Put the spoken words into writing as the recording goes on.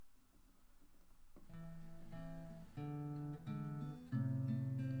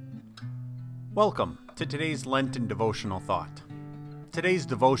Welcome to today's Lenten devotional thought. Today's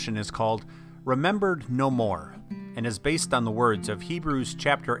devotion is called Remembered No More and is based on the words of Hebrews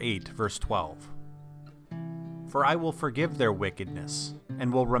chapter 8, verse 12. For I will forgive their wickedness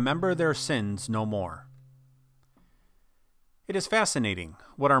and will remember their sins no more. It is fascinating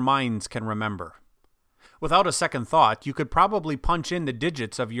what our minds can remember. Without a second thought, you could probably punch in the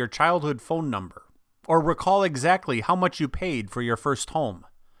digits of your childhood phone number or recall exactly how much you paid for your first home.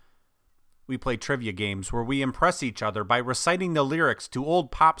 We play trivia games where we impress each other by reciting the lyrics to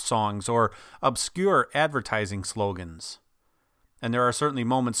old pop songs or obscure advertising slogans. And there are certainly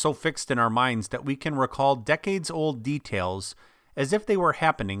moments so fixed in our minds that we can recall decades-old details as if they were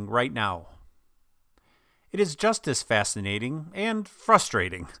happening right now. It is just as fascinating and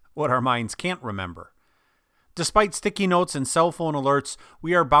frustrating what our minds can't remember. Despite sticky notes and cell phone alerts,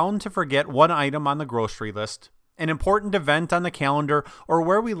 we are bound to forget one item on the grocery list, an important event on the calendar, or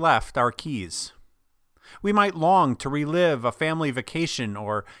where we left our keys. We might long to relive a family vacation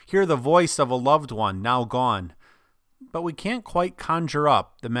or hear the voice of a loved one now gone, but we can't quite conjure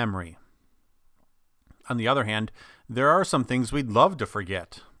up the memory. On the other hand, there are some things we'd love to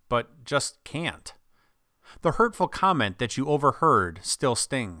forget, but just can't. The hurtful comment that you overheard still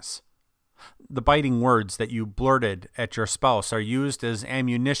stings. The biting words that you blurted at your spouse are used as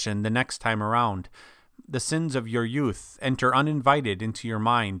ammunition the next time around. The sins of your youth enter uninvited into your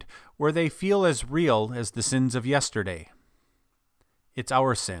mind, where they feel as real as the sins of yesterday. It's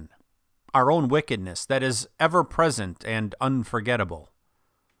our sin, our own wickedness, that is ever present and unforgettable.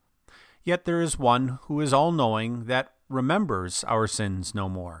 Yet there is one who is all-knowing that remembers our sins no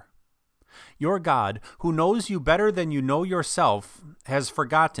more. Your God, who knows you better than you know yourself, has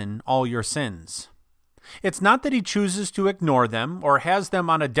forgotten all your sins. It's not that he chooses to ignore them or has them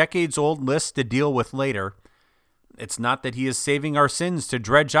on a decades-old list to deal with later. It's not that he is saving our sins to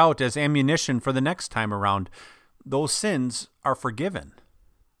dredge out as ammunition for the next time around. Those sins are forgiven.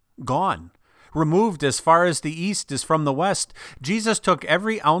 Gone. Removed as far as the east is from the west. Jesus took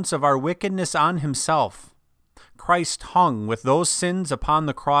every ounce of our wickedness on himself. Christ hung with those sins upon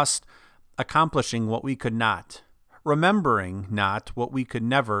the cross, accomplishing what we could not, remembering not what we could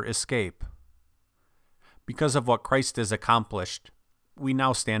never escape. Because of what Christ has accomplished, we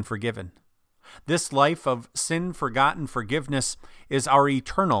now stand forgiven. This life of sin-forgotten forgiveness is our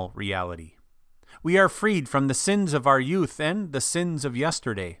eternal reality. We are freed from the sins of our youth and the sins of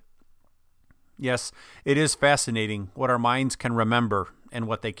yesterday. Yes, it is fascinating what our minds can remember and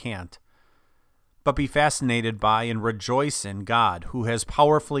what they can't. But be fascinated by and rejoice in God, who has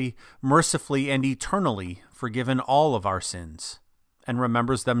powerfully, mercifully, and eternally forgiven all of our sins and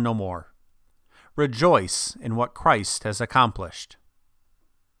remembers them no more. Rejoice in what Christ has accomplished.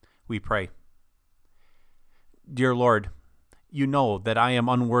 We pray. Dear Lord, you know that I am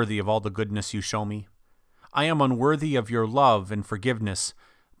unworthy of all the goodness you show me. I am unworthy of your love and forgiveness.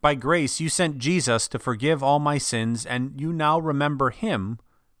 By grace, you sent Jesus to forgive all my sins, and you now remember him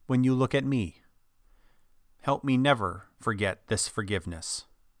when you look at me. Help me never forget this forgiveness.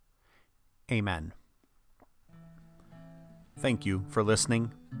 Amen. Thank you for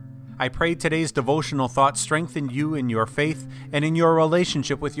listening. I pray today's devotional thought strengthened you in your faith and in your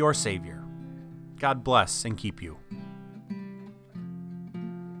relationship with your Savior. God bless and keep you.